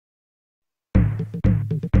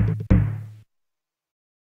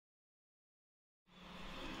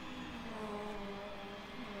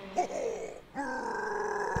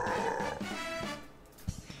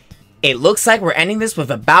It looks like we're ending this with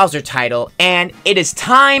a Bowser title, and it is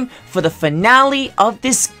time for the finale of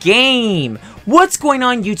this game. What's going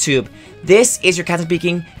on, YouTube? This is your captain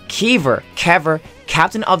speaking, Kever,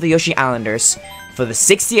 captain of the Yoshi Islanders, for the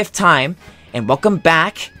 60th time, and welcome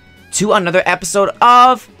back to another episode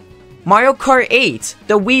of Mario Kart 8,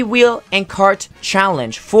 the Wii Wheel and Kart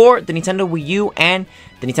Challenge for the Nintendo Wii U and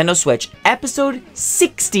the Nintendo Switch. Episode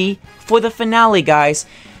 60 for the finale, guys.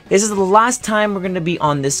 This is the last time we're going to be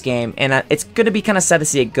on this game, and it's going to be kind of sad to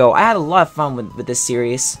see it go. I had a lot of fun with this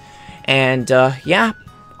series, and yeah,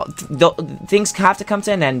 things have to come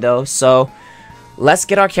to an end though, so let's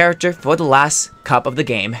get our character for the last cup of the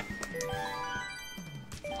game.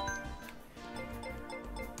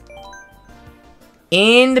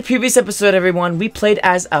 In the previous episode, everyone, we played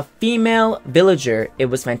as a female villager. It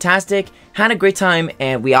was fantastic, had a great time,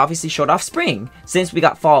 and we obviously showed off spring, since we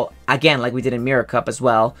got fall again like we did in Mirror Cup as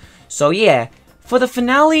well. So yeah, for the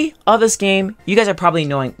finale of this game, you guys are probably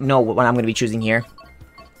know what I'm going to be choosing here.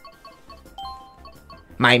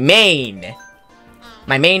 My main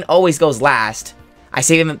always goes last. I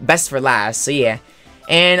save him best for last, so yeah.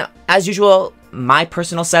 And as usual, my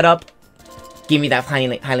personal setup, give me that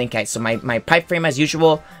Hylian kite. So my pipe frame as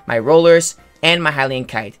usual, my rollers, and my Hylian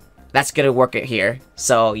kite. That's gonna work it here.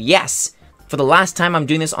 So yes, for the last time I'm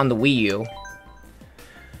doing this on the Wii U.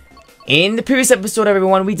 In the previous episode,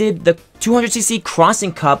 everyone, we did the 200cc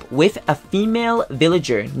Crossing Cup with a female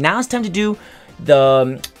villager. Now it's time to do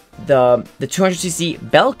the 200cc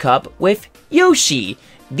Bell Cup with Yoshi.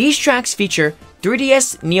 These tracks feature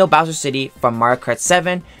 3DS Neo Bowser City from Mario Kart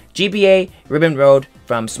 7, GBA Ribbon Road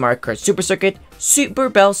from Mario Kart Super Circuit, Super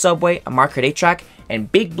Bell Subway, a Mario Kart 8 track,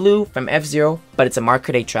 and Big Blue from F-Zero, but it's a Mario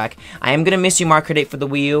Kart 8 track. I am gonna miss you, Mario Kart 8, for the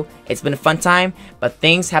Wii U. It's been a fun time, but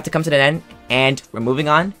things have to come to an end, and we're moving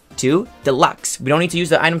on to Deluxe. We don't need to use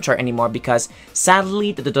the item chart anymore because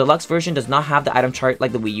sadly the Deluxe version does not have the item chart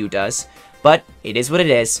like the Wii U does. But it is what it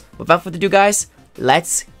is. Without further ado, guys,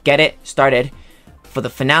 let's get it started for the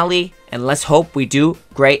finale, and let's hope we do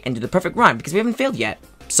great and do the perfect run because we haven't failed yet.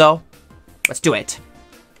 So let's do it.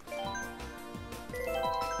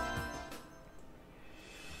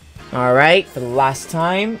 Alright, for the last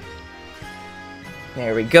time.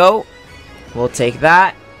 There we go. We'll take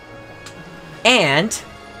that. And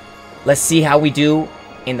let's see how we do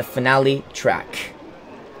in the finale track.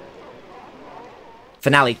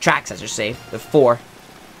 Finale tracks, I should say. The 4.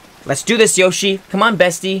 Let's do this, Yoshi. Come on,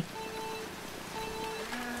 bestie.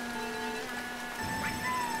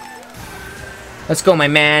 Let's go, my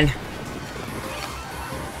man.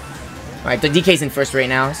 Alright, the DK's in first right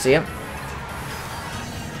now, so yep.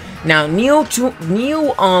 Now, Neo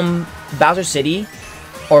Bowser City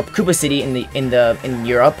or Koopa City in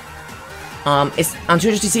Europe, it's on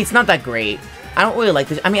 200cc. It's not that great. I don't really like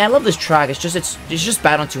this. I mean, I love this track. It's just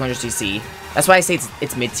bad on 200cc. That's why I say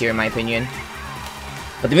it's mid tier in my opinion.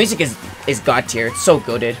 But the music is god tier. It's so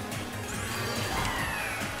goated.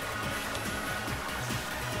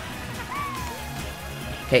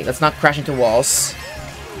 Okay, let's not crash into walls.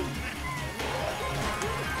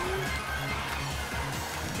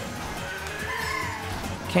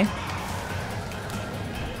 Okay.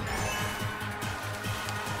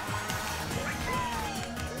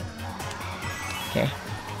 Okay.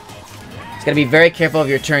 Just gotta be very careful of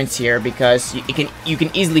your turns here because you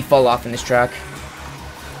can easily fall off in this track.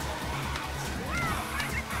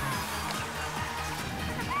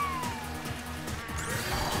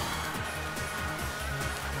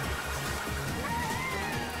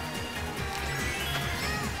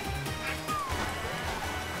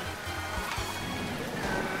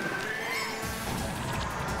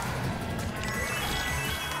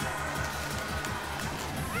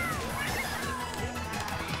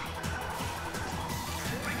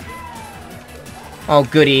 Oh,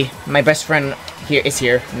 goody. My best friend here is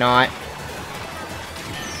here. Not.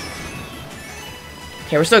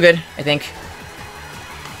 Okay, we're still good, I think.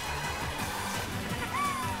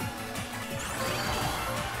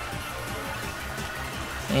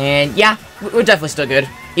 And yeah, we're definitely still good.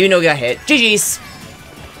 Even though we got hit. GG's!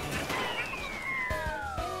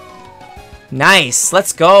 Nice!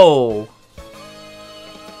 Let's go!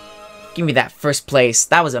 Give me that first place.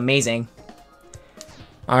 That was amazing.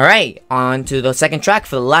 Alright, on to the second track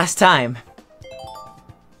for the last time.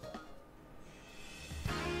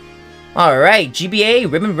 Alright, GBA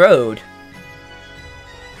Ribbon Road.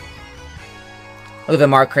 Look at the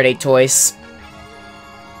Mario Kart 8 toys.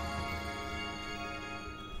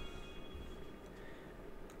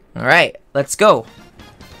 Alright, let's go.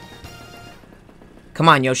 Come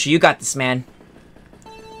on, Yoshi, you got this, man.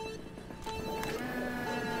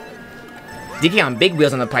 DK on big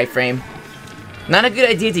wheels on the pipe frame. Not a good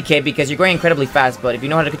idea, DK, because you're going incredibly fast, but if you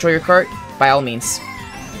know how to control your cart, by all means.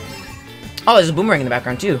 Oh, there's a boomerang in the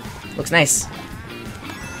background, too. Looks nice.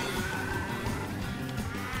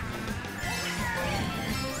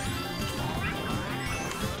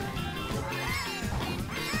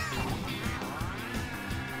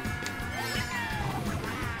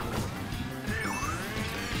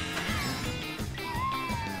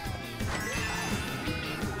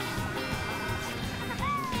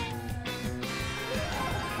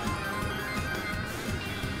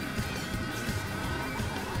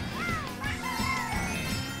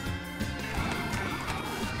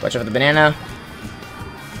 Watch out for the banana.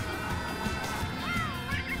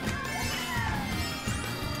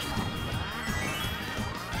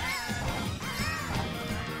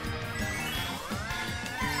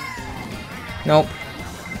 Nope.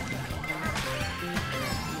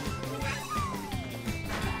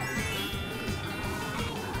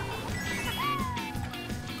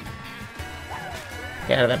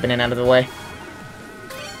 Get out of that banana out of the way.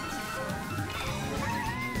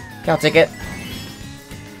 Okay, I'll take it.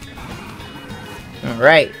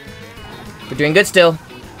 Alright. We're doing good still.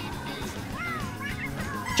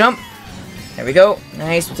 Jump. There we go.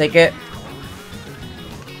 Nice, we'll take it.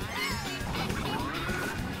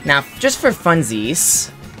 Now, just for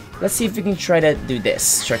funsies, let's see if we can try to do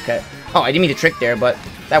this shortcut. Oh, I didn't mean to trick there, but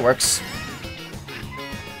that works.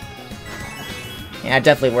 Yeah, it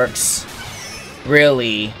definitely works.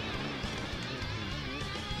 Really.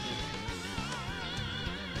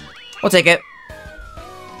 We'll take it.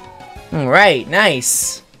 Alright,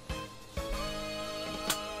 nice.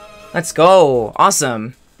 Let's go.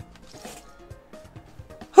 Awesome.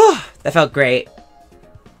 Whew, that felt great.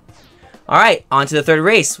 Alright, on to the third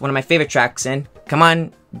race. One of my favorite tracks, and come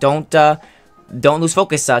on, don't lose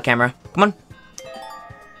focus, camera. Come on.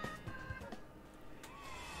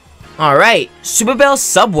 Alright, Super Bell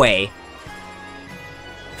Subway.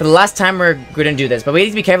 For the last time we're gonna do this, but we need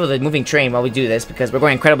to be careful with the moving train while we do this, because we're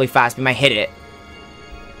going incredibly fast. We might hit it.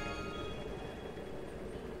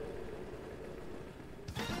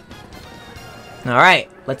 Alright,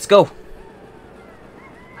 let's go.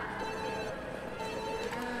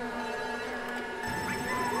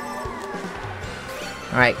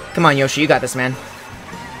 Alright, come on, Yoshi, you got this, man.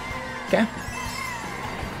 Okay.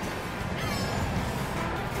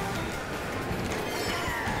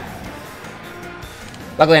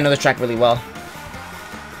 Luckily, I know the track really well.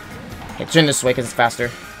 Okay, turn this way because it's faster.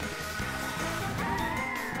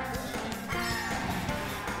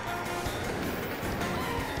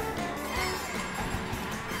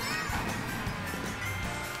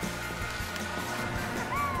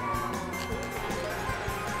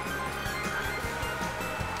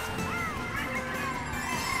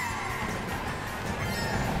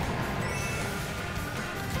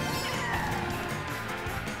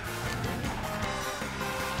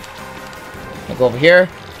 Go over here.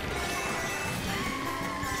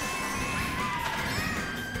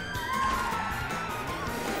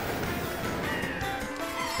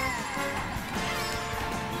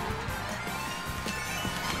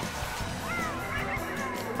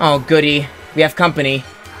 Oh, goody. We have company.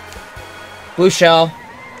 Blue shell.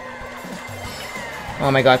 Oh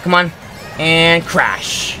my god, come on. And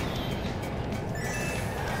crash.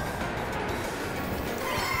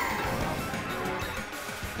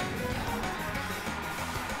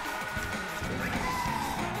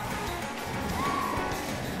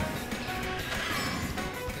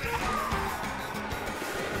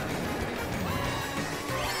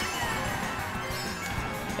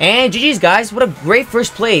 And GG's, guys. What a great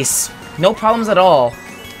first place. No problems at all.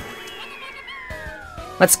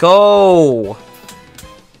 Let's go.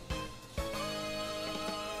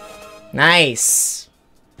 Nice.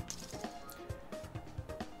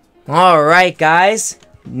 Alright, guys.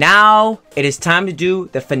 Now it is time to do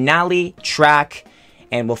the finale track.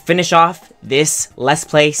 And we'll finish off this Let's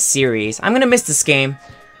Play series. I'm going to miss this game.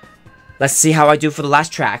 Let's see how I do for the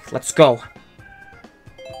last track. Let's go.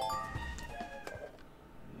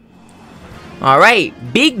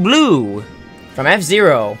 Alright, Big Blue from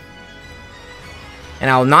F-Zero. And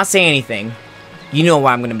I will not say anything. You know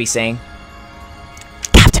what I'm going to be saying.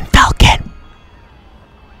 Captain Falcon!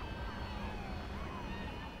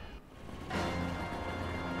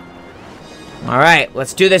 Alright,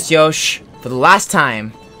 let's do this, Yosh. For the last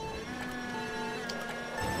time.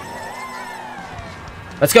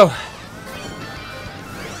 Let's go.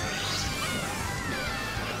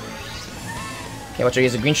 Okay, watch out,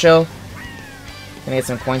 use a green shell. Gonna get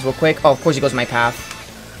some coins real quick. Oh, of course he goes my path.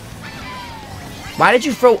 Why did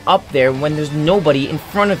you throw up there when there's nobody in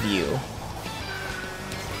front of you?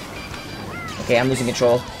 Okay, I'm losing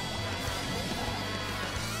control.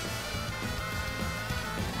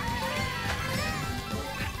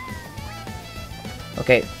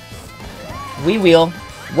 Okay. Wii Wheel.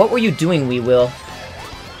 What were you doing, Wii Wheel?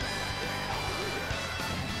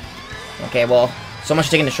 Okay, well, so much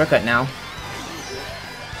for taking the shortcut now.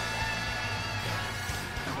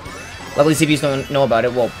 Lovely CPUs don't know about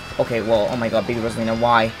it. Well, okay, well, oh my god, baby Rosalina,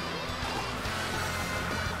 why?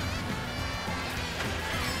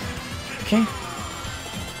 Okay.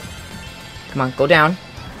 Come on, go down.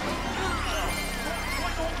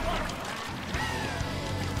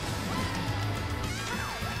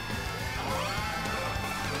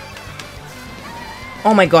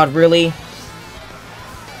 Oh my god, really?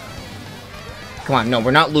 Come on, no,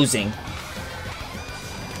 we're not losing.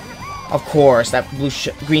 Of course, that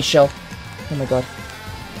green shell. Oh my god.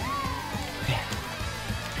 Okay.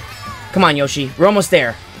 Come on, Yoshi. We're almost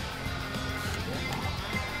there.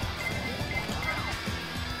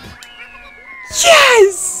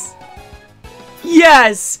 Yes!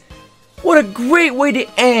 Yes! What a great way to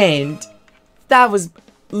end. That was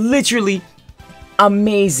literally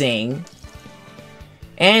amazing.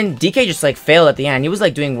 And DK just like failed at the end. He was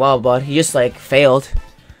like doing well, but he just like failed.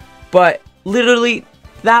 But literally,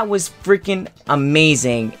 that was freaking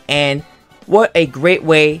amazing. And what a great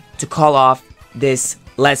way to call off this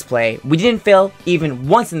Let's Play. We didn't fail even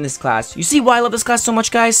once in this class. You see why I love this class so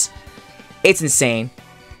much, guys? It's insane.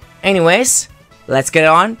 Anyways, let's get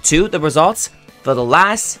on to the results for the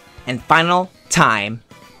last and final time.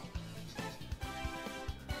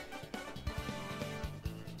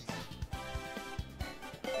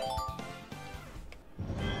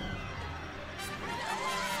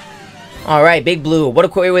 Alright, Big Blue. What a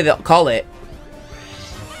quick way to call it.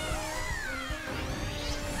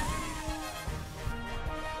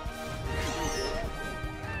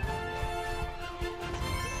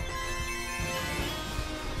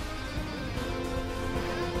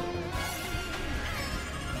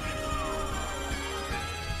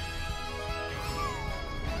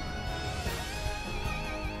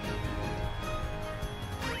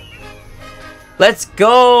 Let's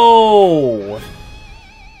go!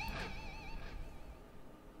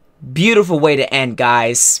 Beautiful way to end,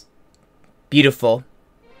 guys. Beautiful.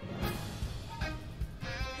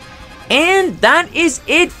 And that is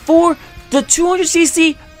it for the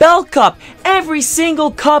 200cc Bell Cup. Every single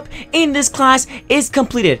cup in this class is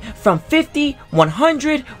completed from 50,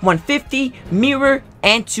 100, 150, mirror,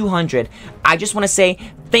 and 200. I just want to say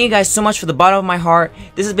thank you guys so much from the bottom of my heart.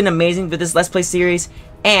 This has been amazing for this Let's Play series.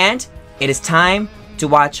 And it is time to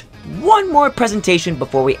watch one more presentation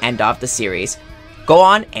before we end off the series. Go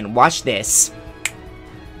on and watch this.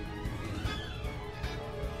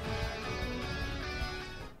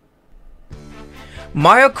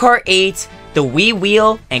 Mario Kart 8, the Wii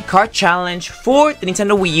Wheel and Kart Challenge for the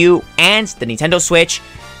Nintendo Wii U and the Nintendo Switch.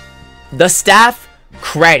 The staff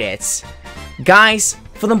credits. Guys,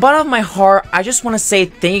 from the bottom of my heart, I just want to say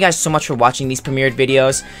thank you guys so much for watching these premiered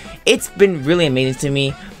videos. It's been really amazing to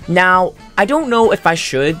me. Now, I don't know if I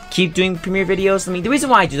should keep doing premiere videos. I mean, the reason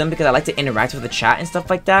why I do them because I like to interact with the chat and stuff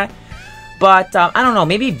like that. But, I don't know,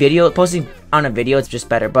 maybe posting on a video is just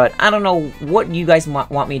better. But I don't know what you guys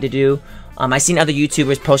want me to do. I've seen other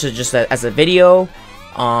YouTubers post it just as a video.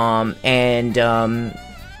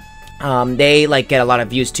 They, like, get a lot of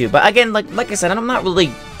views too. But again, like I said, I'm not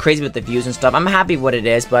really crazy with the views and stuff. I'm happy with what it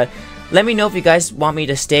is, but let me know if you guys want me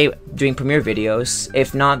to stay doing premiere videos.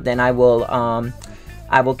 If not, then I will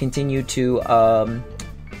continue to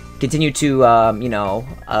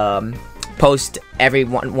post every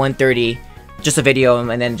 1:30 just a video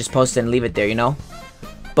and then just post it and leave it there, you know.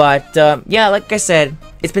 But yeah, like I said,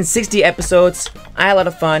 it's been 60 episodes. I had a lot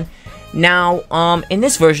of fun. Now, in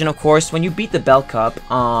this version, of course, when you beat the Bell Cup,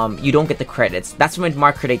 you don't get the credits. That's when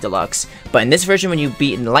Mark Credit Deluxe. But in this version, when you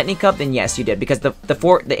beat in the Lightning Cup, then yes, you did. Because the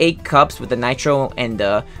 8 cups with the Nitro and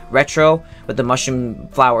the Retro, with the Mushroom,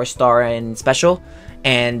 Flower, Star, and Special,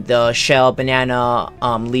 and the Shell, Banana,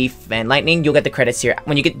 Leaf, and Lightning, you'll get the credits here.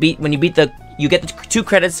 When you beat you get the 2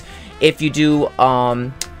 credits if you do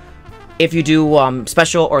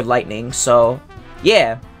Special or Lightning. So,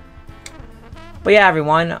 yeah. But yeah,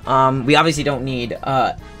 everyone, we obviously don't need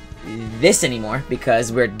this anymore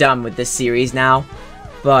because we're done with this series now.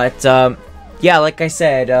 But yeah, like I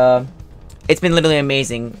said, it's been literally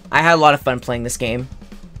amazing. I had a lot of fun playing this game.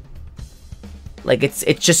 Like it's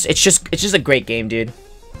just a great game, dude.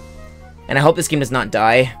 And I hope this game does not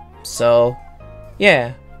die. So,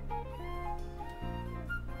 yeah.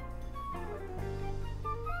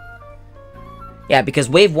 Yeah, because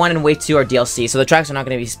Wave 1 and Wave 2 are DLC, so the tracks are not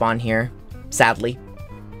going to be spawned here. Sadly.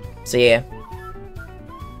 So yeah.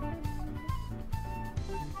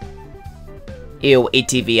 Ew,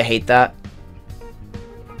 ATV, I hate that.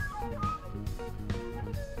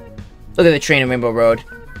 Look at the train on Rainbow Road.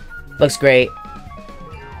 Looks great.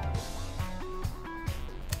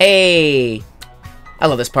 Hey! I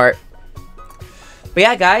love this part. But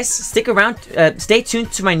yeah, guys, stick around. Stay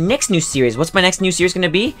tuned to my next new series. What's my next new series going to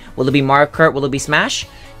be? Will it be Mario Kart? Will it be Smash?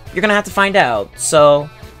 You're going to have to find out. So,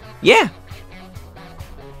 yeah.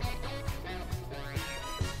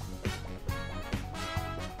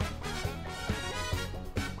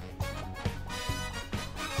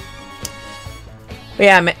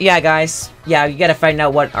 But yeah, guys. Yeah, you gotta find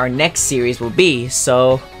out what our next series will be.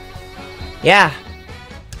 So, yeah.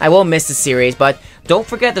 I will miss the series, but don't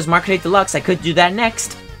forget there's Mario Kart Deluxe. I could do that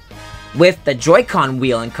next with the Joy-Con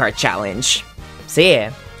wheel and cart challenge. So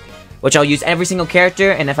yeah. Which I'll use every single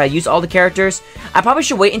character, and if I use all the characters, I probably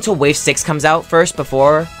should wait until Wave 6 comes out first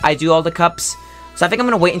before I do all the cups. So I think I'm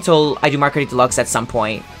gonna wait until I do Mario Kart Deluxe at some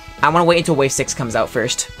point. I wanna wait until Wave 6 comes out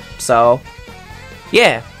first. So,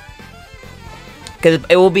 yeah. Because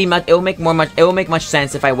it will make much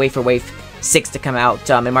sense if I wait for Wave 6 to come out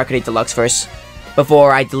in Mario Kart Deluxe first,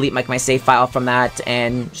 before I delete my save file from that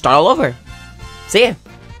and start all over. So yeah.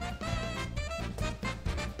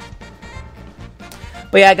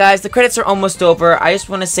 But yeah, guys, the credits are almost over. I just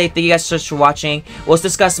want to say thank you guys so much for watching. We'll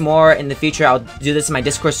discuss more in the future. I'll do this in my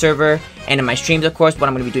Discord server and in my streams, of course, what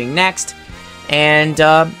I'm going to be doing next. And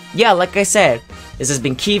yeah, like I said, this has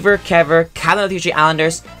been Keever, Captain of the Future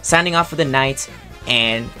Islanders, signing off for the night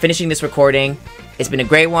and finishing this recording. It's been a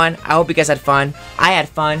great one. I hope you guys had fun. I had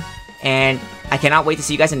fun, and I cannot wait to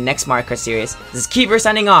see you guys in the next Mario Kart series. This is Keever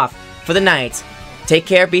signing off for the night. Take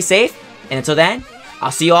care, be safe, and until then,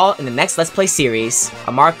 I'll see you all in the next Let's Play series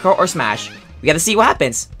of Mario Kart or Smash. We gotta see what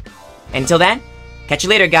happens. And until then, catch you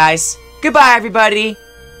later, guys. Goodbye, everybody.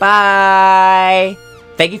 Bye.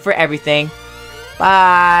 Thank you for everything.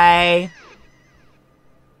 Bye.